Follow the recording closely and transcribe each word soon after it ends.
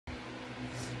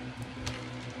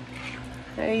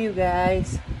Hey you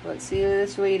guys, let's see who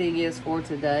this reading is for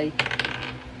today.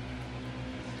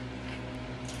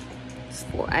 It's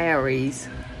for Aries.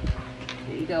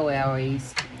 Here you go,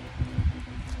 Aries.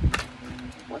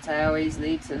 What's Aries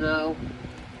need to know?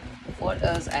 What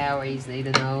does Aries need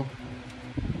to know?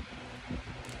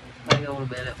 Hang on a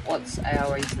minute. What's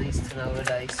Aries needs to know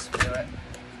today, Spirit?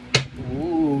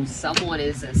 Ooh, someone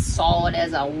is as solid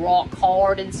as a rock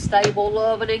hard and stable,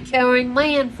 loving and caring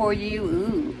man for you.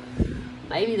 Ooh.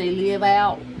 Maybe they live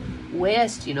out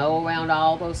west, you know, around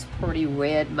all those pretty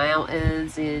red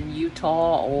mountains in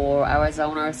Utah or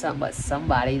Arizona or something, but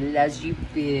somebody loves you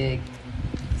big.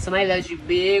 Somebody loves you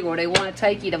big, or they want to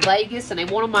take you to Vegas and they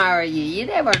want to marry you. You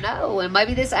never know. And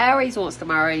maybe this Aries wants to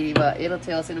marry you, but it'll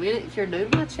tell us in a minute. If you're new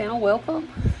to my channel, welcome.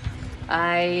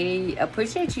 I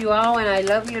appreciate you all, and I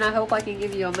love you, and I hope I can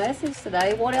give you a message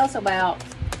today. What else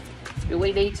do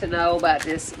we need to know about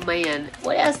this man?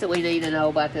 What else do we need to know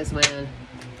about this man?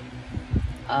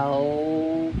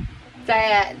 Oh,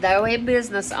 that they're a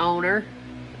business owner.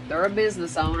 They're a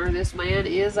business owner. This man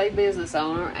is a business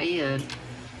owner, and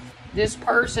this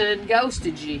person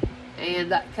ghosted you.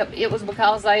 And it was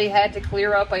because they had to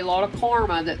clear up a lot of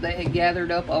karma that they had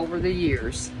gathered up over the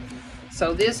years.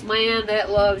 So this man that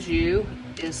loves you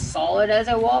is solid as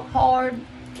a rock hard.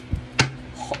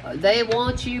 They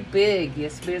want you big,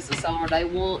 this business owner. They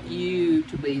want you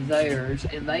to be theirs.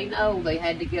 And they know they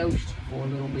had to ghost you for a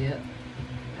little bit.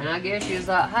 And I guess she was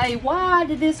like, hey, why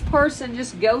did this person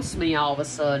just ghost me all of a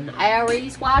sudden?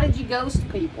 Aries, why did you ghost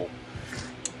people?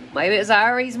 Maybe it's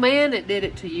Aries man that did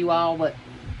it to you all, but,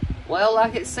 well,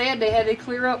 like it said, they had to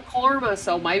clear up karma,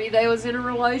 so maybe they was in a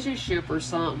relationship or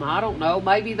something. I don't know.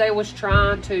 Maybe they was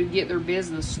trying to get their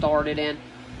business started, and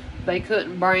they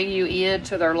couldn't bring you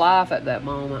into their life at that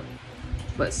moment.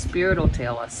 But Spirit will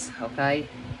tell us, okay?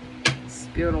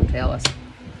 Spirit will tell us.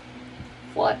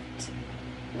 What?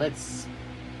 Let's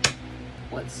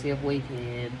see if we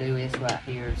can do this right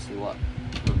here and see what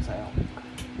comes out.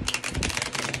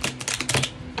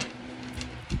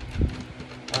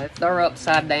 Well, if they're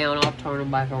upside down, I'll turn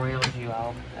them back around you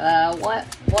all.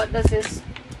 What does this...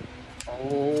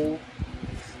 Oh,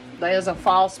 there's a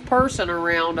false person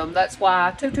around them. That's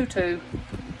why 222.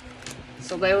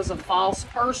 So there was a false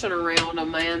person around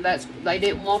them, man. They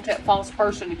didn't want that false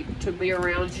person to be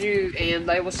around you, and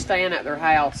they was staying at their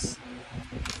house.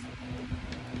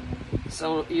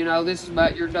 So, you know, this is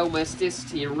about your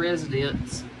domesticity and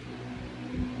residence,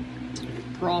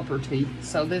 property.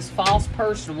 So this false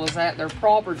person was at their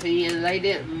property, and they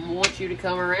didn't want you to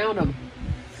come around them.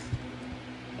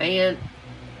 And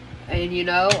you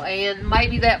know, and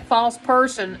maybe that false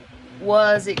person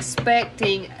was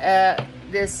expecting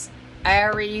this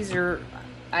Aries, or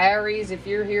Aries, if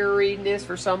you're here reading this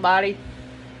for somebody,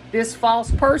 this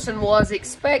false person was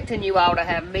expecting you all to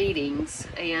have meetings,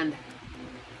 and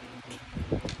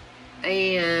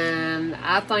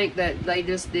I think that they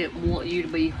just didn't want you to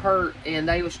be hurt, and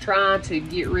they was trying to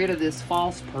get rid of this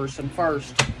false person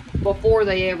first before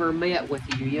they ever met with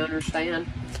you. You understand?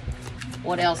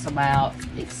 What else about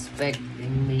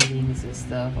expecting meetings and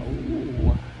stuff?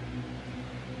 Ooh.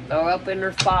 They're up in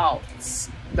their thoughts.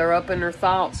 They're up in their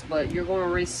thoughts, but you're going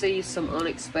to receive some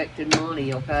unexpected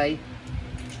money, okay?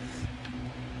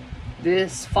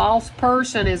 This false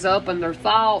person is up in their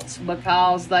thoughts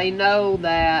because they know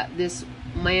that this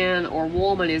man or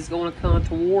woman is going to come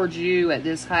towards you at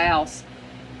this house.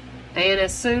 And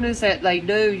as soon as that they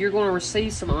do, you're going to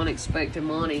receive some unexpected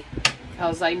money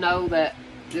because they know that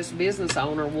this business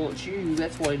owner wants you.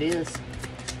 That's what it is.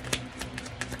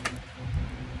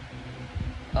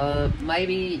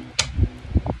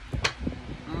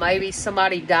 Maybe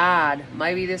somebody died.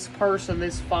 Maybe this person,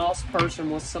 this false person,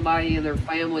 was somebody in their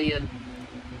family, and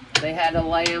they had to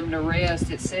lay them to rest.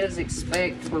 It says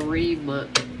expect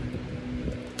bereavement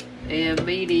and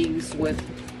meetings with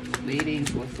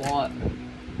what?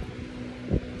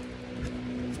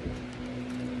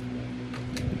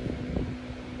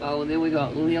 Oh, and then we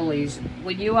got lilies.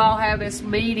 When you all have this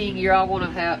meeting, you're all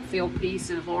going to feel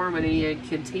peace and harmony and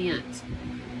content.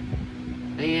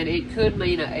 And it could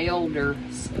mean an elder,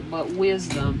 but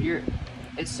wisdom.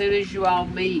 As soon as you all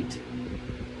meet,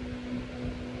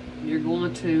 you're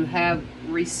going to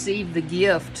receive the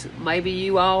gift. Maybe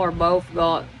you all are both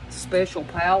got special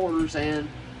powers, and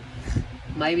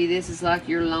maybe this is like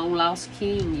your long lost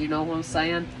king. You know what I'm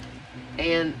saying?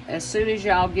 And as soon as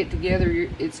y'all get together,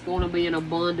 it's going to be an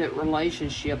abundant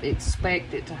relationship.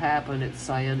 Expect it to happen, it's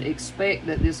saying. Expect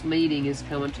that this meeting is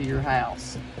coming to your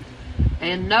house.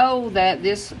 And know that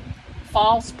this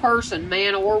false person,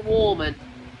 man or woman,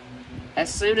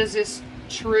 as soon as this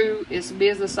true. It's a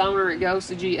business owner. It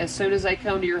ghosted you. As soon as they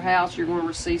come to your house, you're going to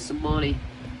receive some money.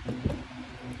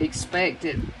 Expect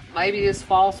it. Maybe this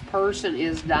false person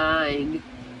is dying.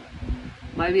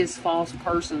 Maybe this false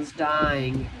person's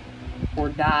dying or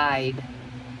died.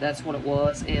 That's what it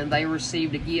was. And they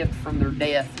received a gift from their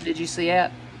death. Did you see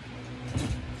that?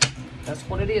 That's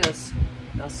what it is.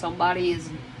 Now somebody is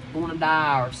going to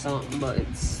die or something, but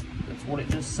that's what it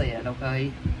just said,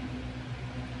 okay?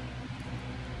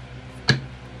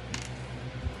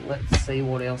 Let's see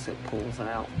what else it pulls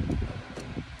out.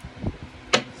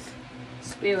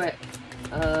 Spirit,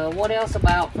 what else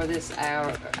about for this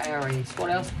Aries? What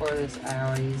else for this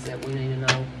Aries that we need to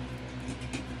know?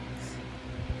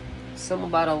 Something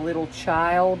about a little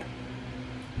child.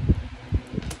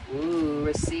 Ooh,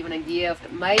 receiving a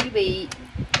gift. Maybe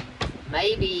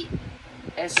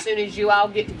as soon as you all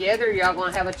get together, y'all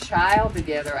going to have a child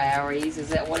together, Aries. Is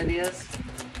that what it is?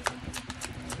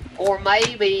 Or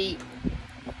maybe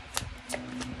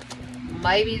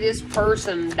this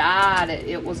person died.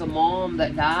 It was a mom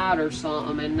that died or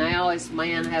something, and now this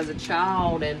man has a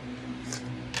child, and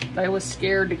they was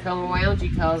scared to come around you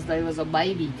because there was a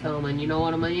baby coming, you know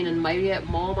what I mean? And maybe that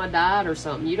mama died or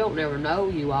something. You don't never know,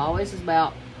 you all. This is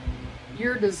about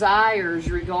your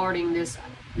desires regarding this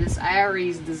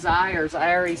Aries desires.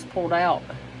 Aries pulled out.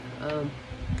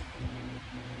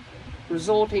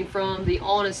 Resulting from the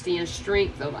honesty and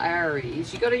strength of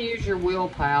Aries. You got to use your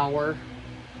willpower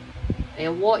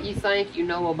and what you think you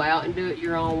know about and do it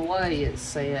your own way, it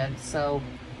said. So,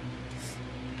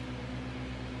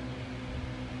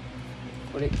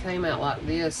 but it came out like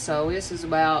this. So this is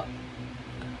about,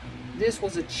 this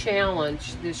was a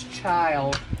challenge, this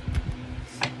child.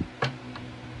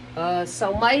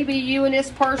 So maybe you and this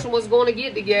person was going to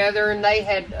get together, and they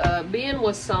had been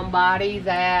with somebody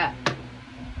that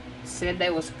said they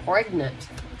was pregnant,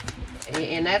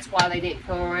 and that's why they didn't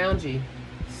come around you.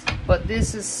 But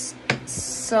this is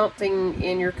something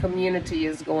in your community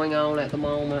is going on at the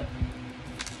moment.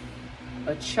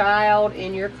 A child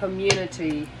in your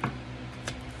community,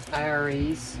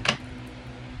 Aries.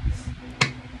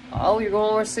 Oh, you're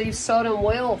going to receive sudden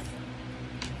wealth.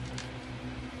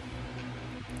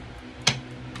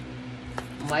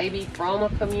 Maybe from a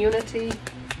community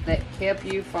that kept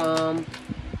you from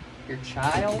your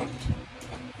child.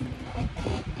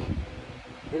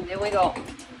 And then we got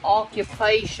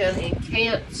occupation and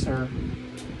Cancer.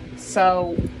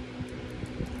 So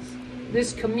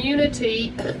this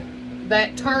community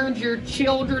that turned your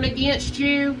children against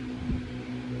you,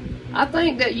 I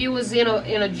think that you was in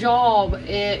a job,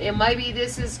 and maybe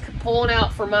this is pulling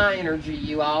out for my energy,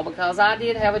 you all, because I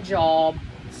did have a job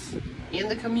in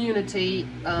the community,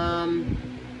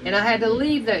 and I had to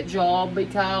leave that job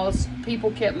because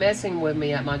people kept messing with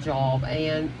me at my job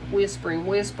and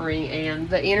whispering, and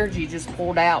the energy just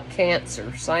pulled out.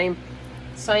 Cancer, same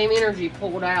energy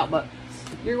pulled out. But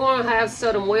you're going to have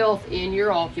sudden wealth in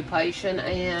your occupation,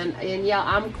 and yeah,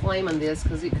 I'm claiming this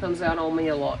because it comes out on me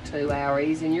a lot too,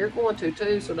 Aries, and you're going to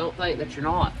too, so don't think that you're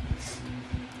not.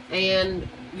 And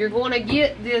you're going to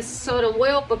get this sudden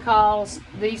wealth because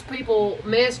these people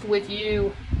messed with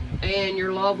you and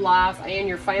your love life and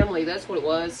your family. That's what it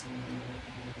was.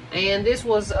 And this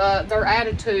was their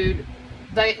attitude.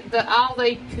 All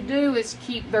they could do is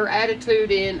keep their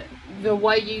attitude in the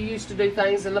way you used to do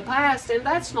things in the past, and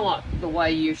that's not the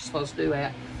way you're supposed to do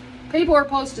that. People are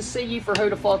supposed to see you for who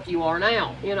the fuck you are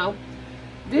now, you know.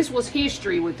 This was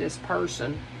history with this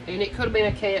person, and it could have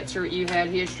been a Cancer you had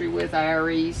history with,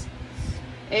 Aries.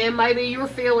 And maybe your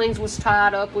feelings was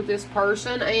tied up with this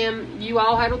person, and you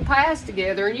all had a past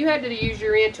together, and you had to use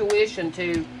your intuition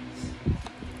to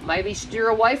maybe steer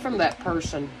away from that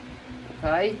person.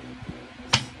 Okay?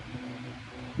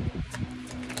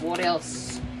 What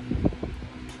else?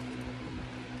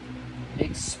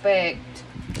 Expect.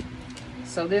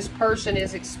 So this person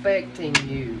is expecting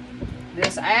you.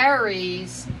 This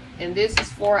Aries, and this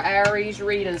is for Aries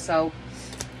reading, so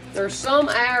there's some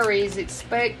Aries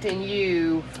expecting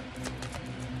you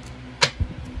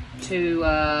to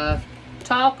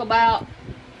talk about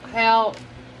how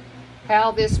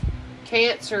this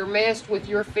Cancer messed with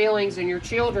your feelings and your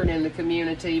children in the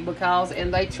community,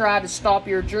 and they tried to stop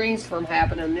your dreams from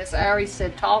happening. This Aries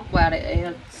said talk about it,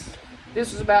 and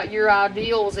this is about your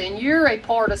ideals, and you're a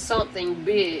part of something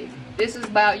big. This is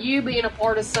about you being a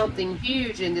part of something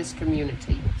huge in this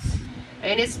community.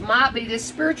 And it might be this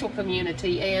spiritual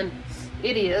community, and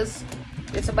it is.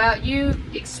 It's about you.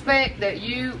 Expect that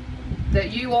you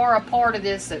are a part of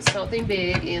this. That's something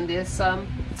big in this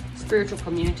spiritual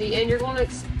community, and you're going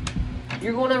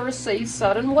to receive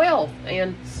sudden wealth.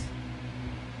 And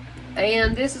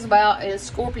And this is about, and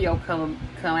Scorpio come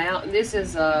out, and this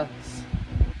is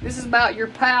about your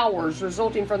powers,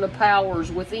 resulting from the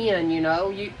powers within, you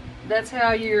know. That's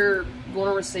how you're going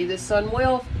to receive this sudden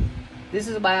wealth. This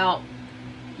is about,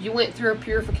 you went through a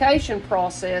purification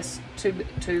process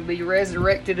to be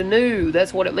resurrected anew.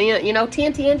 That's what it meant. You know,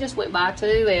 1010 just went by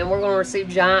too, and we're going to receive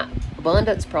giant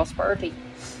abundance, prosperity.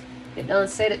 It done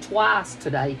said it twice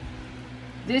today.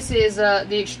 This is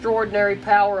the extraordinary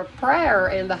power of prayer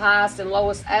and the highest and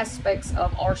lowest aspects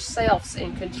of ourselves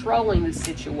in controlling the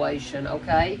situation,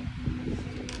 okay?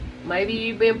 Maybe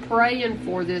you've been praying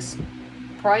for this,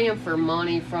 praying for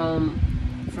money from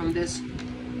this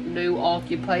new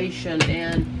occupation,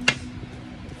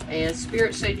 and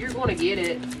Spirit said you're going to get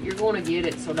it. You're going to get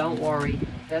it, so don't worry.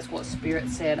 That's what Spirit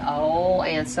said. Oh,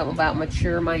 and something about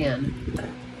mature man.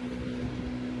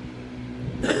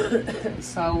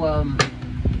 So,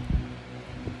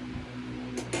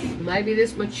 maybe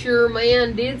this mature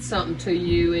man did something to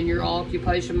you in your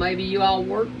occupation. Maybe you all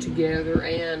worked together,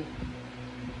 and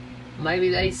maybe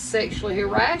they sexually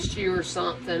harassed you or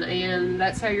something, and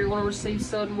that's how you're going to receive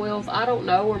sudden wealth. I don't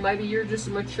know. Or maybe you're just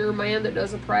a mature man that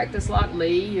doesn't practice like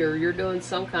me, or you're doing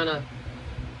some kind of...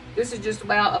 This is just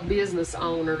about a business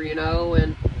owner, you know,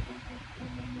 and,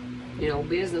 you know,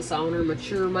 business owner,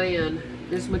 mature man.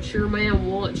 This mature man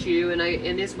wants you, and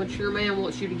this mature man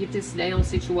wants you to get this down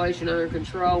situation under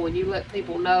control, and you let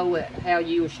people know how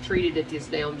you was treated at this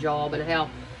down job, and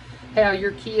how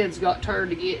your kids got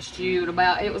turned against you, and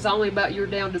it was only about your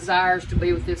down desires to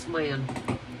be with this man.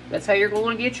 That's how you're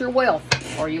going to get your wealth.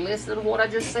 Are you listening to what I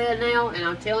just said now? And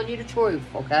I'm telling you the truth,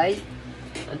 okay?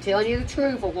 I'm telling you the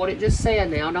truth of what it just said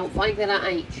now. Don't think that I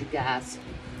ain't, you guys.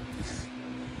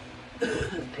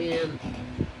 And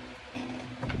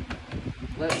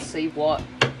let's see what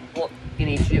in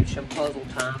Egyptian puzzle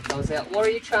time goes out. What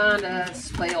are you trying to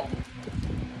spell?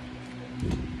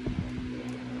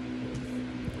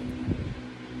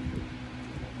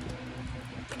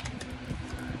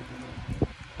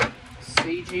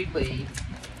 CGB.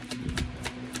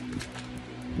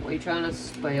 What are you trying to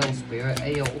spell, Spirit?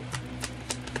 L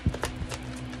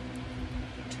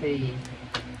T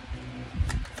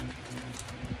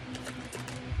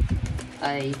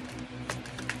A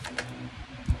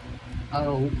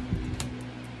O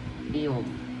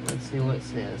M. Let's see what it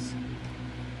says.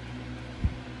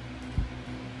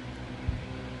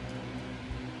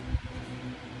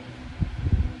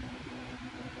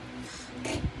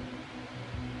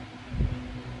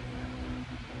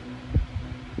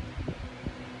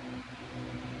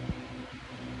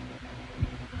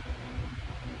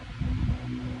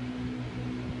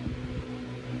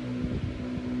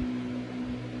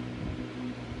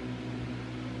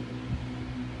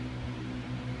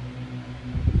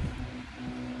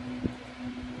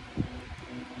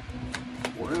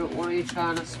 What are you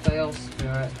trying to spell,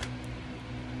 Spirit?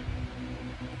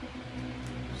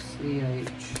 C-H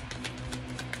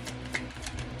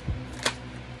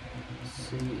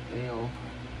C-L.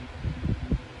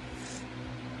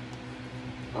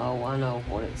 Oh, I know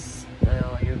what it's...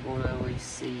 Now you're going to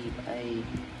receive a...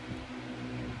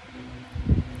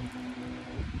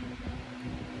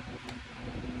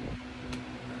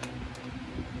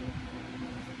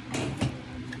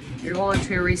 You're going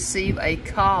to receive a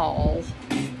call.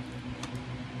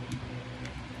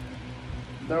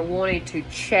 They're wanting to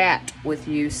chat with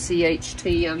you.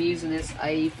 CHT. I'm using this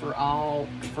A for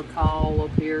call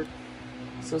up here.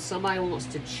 So somebody wants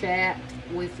to chat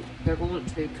with you. They're going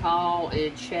to call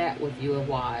and chat with you a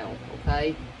while.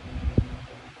 Okay.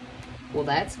 Well,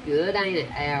 that's good, ain't it,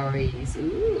 Aries?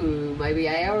 Ooh, maybe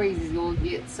Aries is going to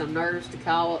get some nerves to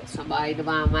call up somebody.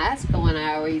 Divine Masculine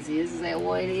Aries is. Is that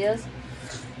what it is?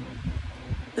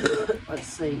 Let's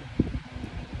see.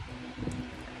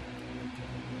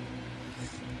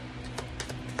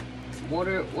 What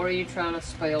are you trying to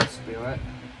spell, Spirit?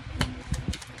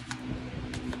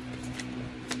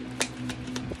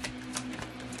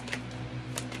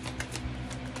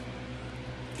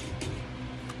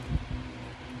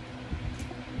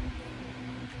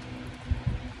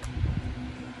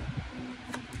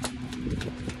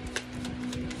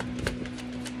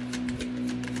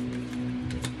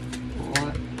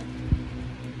 What?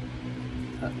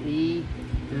 A E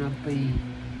and a B.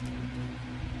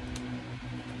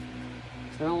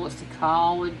 Someone wants to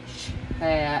call and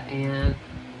chat and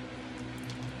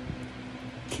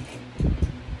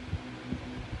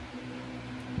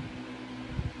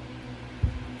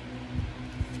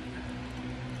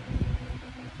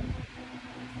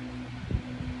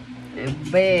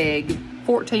beg.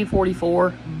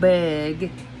 1444,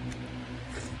 beg.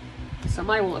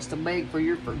 Somebody wants to beg for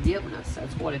your forgiveness.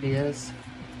 That's what it is.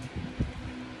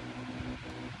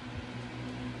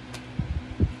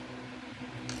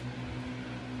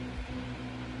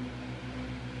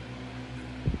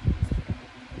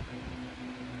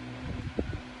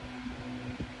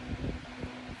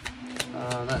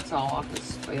 That's all I can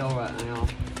spell right now.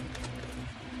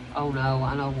 Oh no,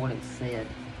 I know what it said.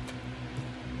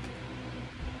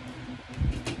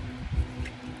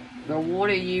 They're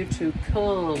wanting you to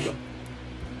come.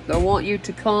 They want you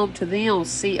to come to them.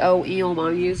 C-O-M.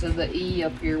 I'm using the E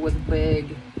up here with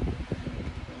beg.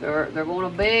 They're going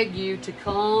to beg you to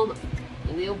come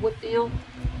and live with them.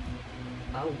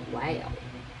 Oh wow.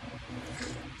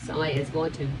 Somebody is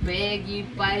going to beg you,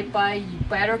 baby. You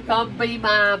better come be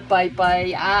mine,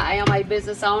 baby. I am a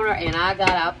business owner and I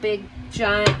got a big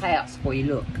giant house for you.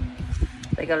 Look.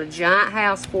 They got a giant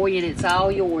house for you and it's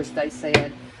all yours, they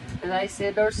said. And they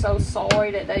said they're so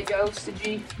sorry that they ghosted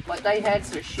you, but they had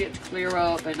some shit to clear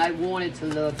up and they wanted to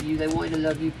love you. They wanted to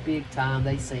love you big time,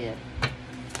 they said.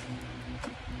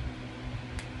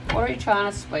 What are you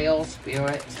trying to spell,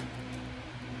 Spirit?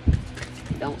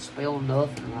 You don't spell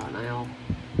nothing right now.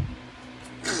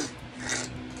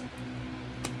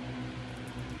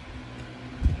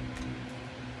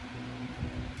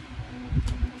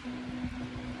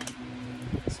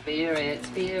 Spirit,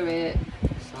 Spirit.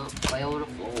 Something fell on the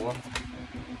floor.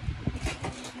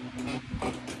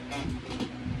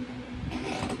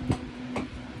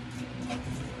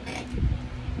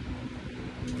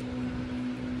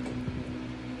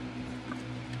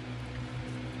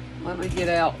 Let me get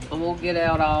out. I'm going to get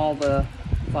out all the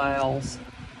files.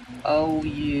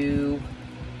 O-U.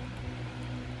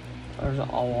 There's an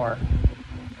R.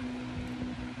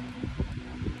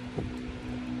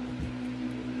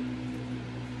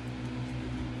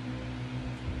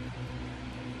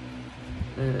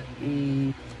 And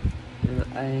E and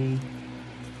A.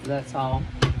 That's all.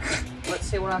 Let's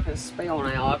see what I can spell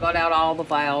now. I got out all the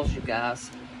vowels, you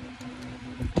guys.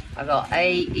 I got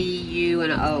A, E, U,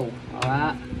 and O.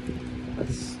 Alright?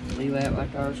 Let's leave that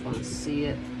right there. I just want to see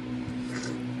it.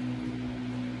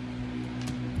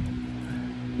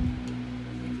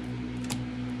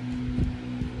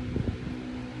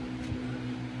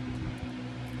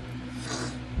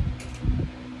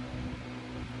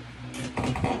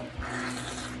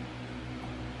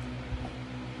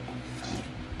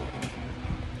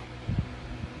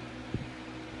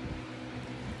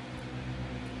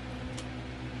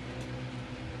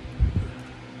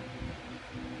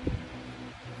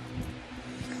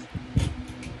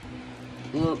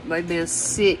 Look, they've been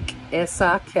sick.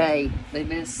 S-I-K. They've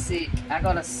been sick. I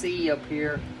got a C up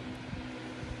here.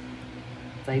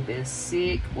 They've been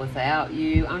sick without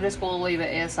you. I'm just going to leave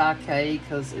it S-I-K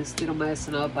because instead of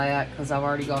messing up that, because I've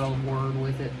already got a word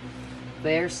with it.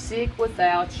 They're sick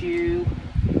without you.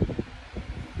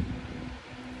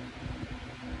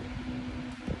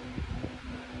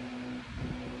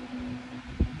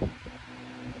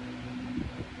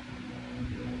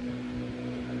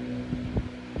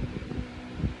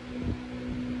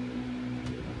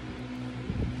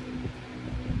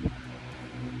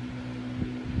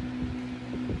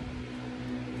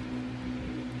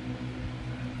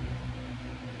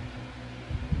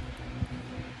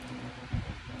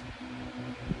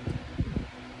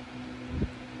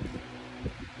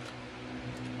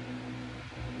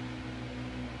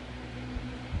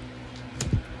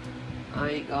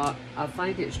 I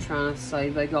think it's trying to say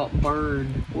they got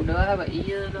burned. Well, do I have an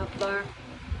N up there?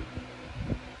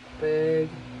 Big,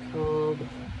 come,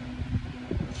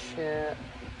 chat,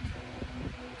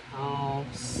 call,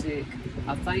 sick.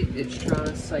 I think it's trying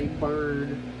to say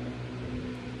burn.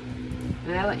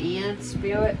 Can I have an N,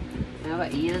 Spirit? Can I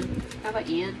have an N? Can I have an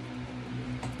N?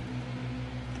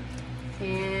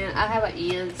 Can I have an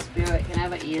N, Spirit? Can I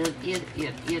have an N?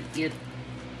 N.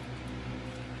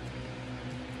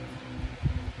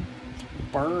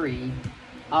 Bury.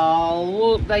 Oh,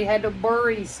 look, they had to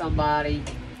bury somebody.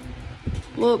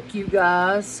 Look, you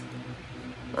guys.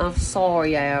 I'm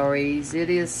sorry, Aries. It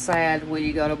is sad when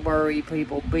you gotta bury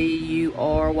people.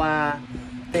 B-U-R-Y.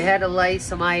 They had to lay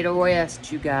somebody to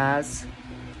rest, you guys.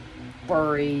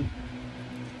 Bury.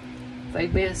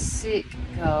 They've been sick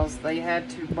because they had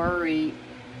to bury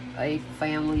a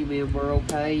family member,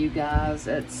 okay, you guys?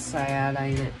 That's sad,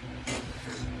 ain't it?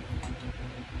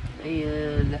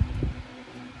 And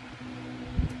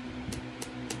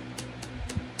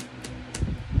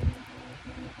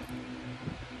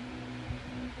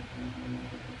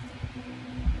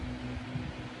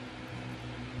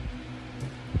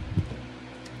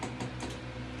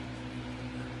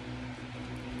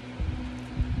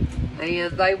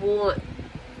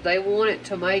they want it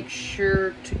to make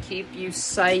sure to keep you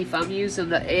safe. I'm using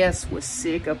the S with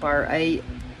sick up our A-F-E,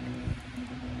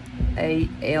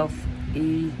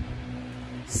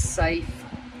 safe.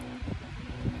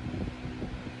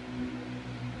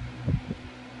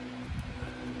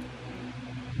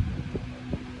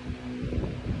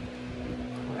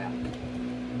 Crap.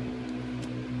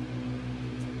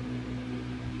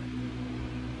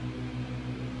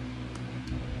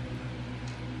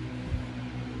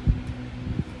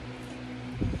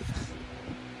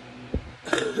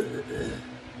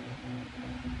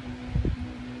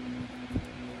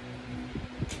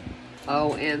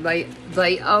 Oh, and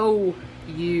they owe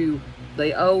you.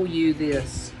 They owe you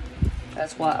this.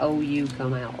 That's why OU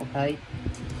come out, okay?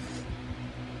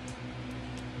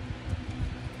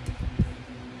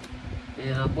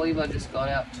 And I believe I just got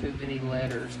out too many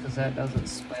letters because that doesn't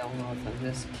spell nothing.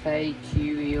 This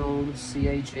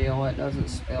KQMCHL, that doesn't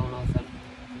spell nothing.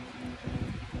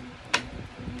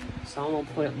 So I'm going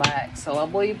to put it back. So I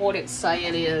believe what it's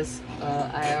saying is,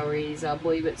 Aries, I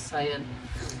believe it's saying,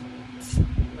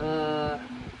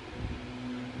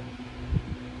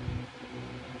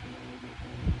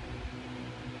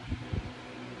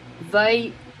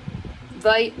 they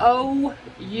owe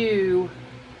you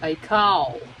a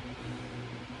call.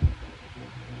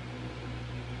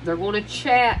 They're going to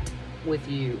chat with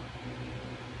you.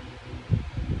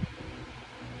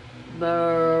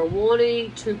 They're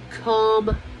wanting to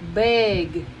come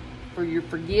beg for your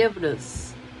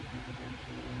forgiveness.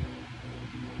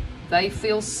 They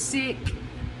feel sick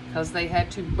because they had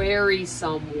to bury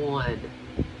someone.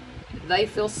 They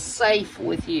feel safe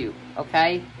with you,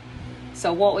 okay?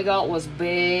 So what we got was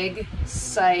beg,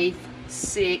 safe,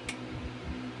 sick,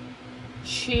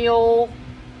 chill.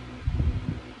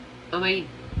 I mean,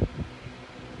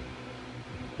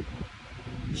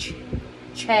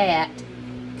 chat,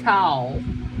 call,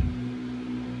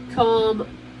 come,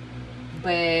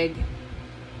 beg,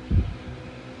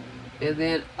 and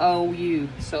then owe you.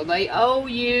 So they owe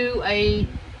you a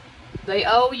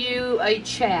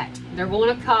chat. They're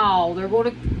going to call. They're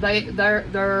going to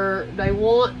they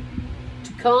want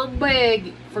to come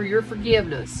beg for your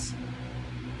forgiveness.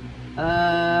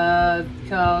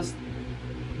 Because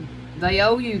they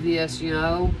owe you this, you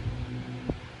know.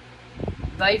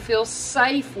 They feel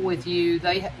safe with you.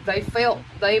 They've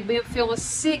been feeling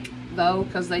sick though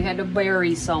because they had to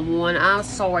bury someone. I'm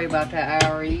sorry about that,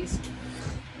 Aries.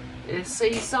 And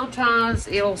see, sometimes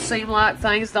it'll seem like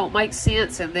things don't make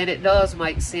sense, and then it does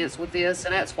make sense with this,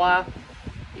 and that's why,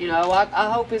 you know,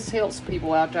 I hope this helps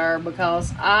people out there,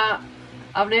 because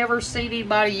I've never seen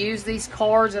anybody use these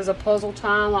cards as a puzzle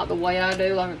time like the way I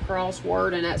do, like a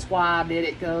crossword, and that's why I did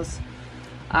it, because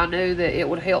I knew that it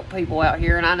would help people out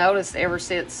here. And I noticed ever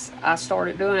since I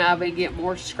started doing it, I've been getting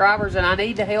more subscribers, and I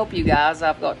need to help you guys.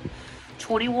 I've got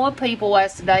 21 people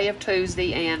as today of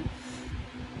Tuesday, and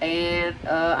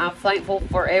I'm thankful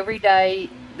for every day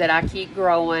that I keep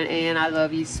growing, and I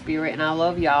love you, Spirit, and I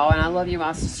love y'all, and I love you,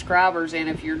 my subscribers. And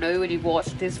if you're new and you've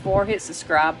watched this far, hit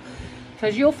subscribe,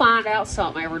 because you'll find out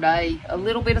something every day, a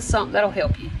little bit of something that'll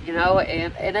help you, you know,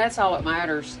 and that's all that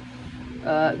matters.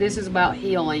 This is about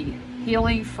healing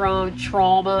from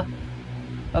trauma,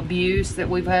 abuse that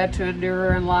we've had to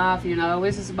endure in life. You know,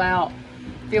 this is about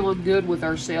feeling good with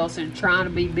ourselves and trying to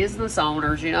be business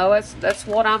owners. You know, that's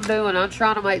what I'm doing. I'm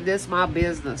trying to make this my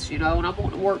business, you know, and I'm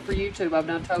wanting to work for YouTube. I've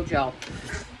done told y'all.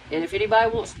 And if anybody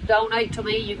wants to donate to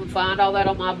me, you can find all that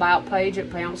on my about page at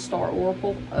Pound Star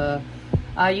Oracle.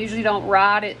 I usually don't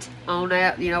write it on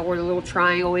that, you know, where the little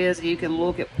triangle is, and you can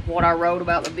look at what I wrote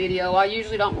about the video. I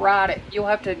usually don't write it. You'll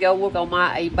have to go look on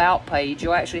my about page.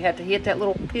 You'll actually have to hit that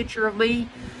little picture of me,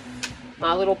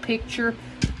 my little picture,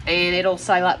 and it'll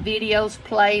say like videos,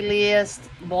 playlist,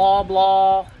 blah,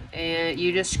 blah, and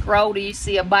you just scroll till you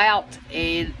see about,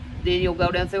 and then you'll go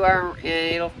down through there, and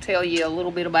it'll tell you a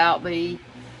little bit about me,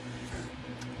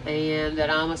 and that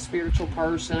I'm a spiritual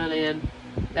person, and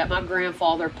that my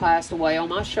grandfather passed away on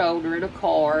my shoulder in a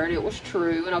car, and it was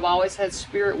true, and I've always had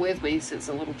spirit with me since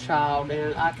a little child,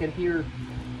 and I could hear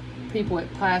people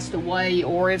that passed away,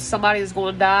 or if somebody is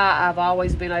going to die, I've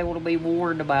always been able to be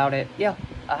warned about it. Yeah,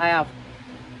 I have.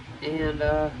 And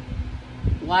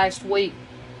last week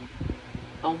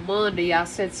on Monday, I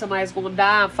said somebody's going to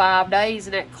die in 5 days,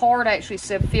 and that card actually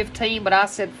said 15, but I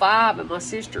said 5, and my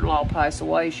sister-in-law passed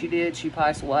away. She did. She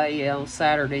passed away, yeah, on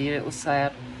Saturday, and it was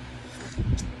sad.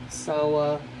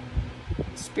 So,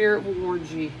 Spirit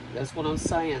warns you. That's what I'm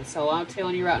saying. So, I'm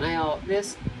telling you right now,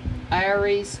 this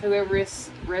Aries, whoever this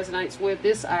resonates with,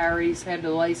 this Aries had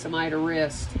to lay somebody to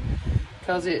rest.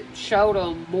 Because it showed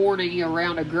them mourning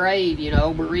around a grave, you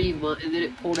know, bereavement, and then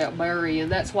it pulled out bury,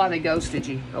 and that's why they ghosted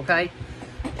you, okay?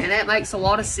 And that makes a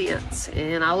lot of sense.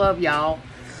 And I love y'all.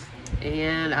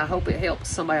 And I hope it helps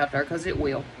somebody out there, because it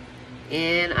will.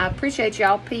 And I appreciate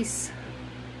y'all. Peace.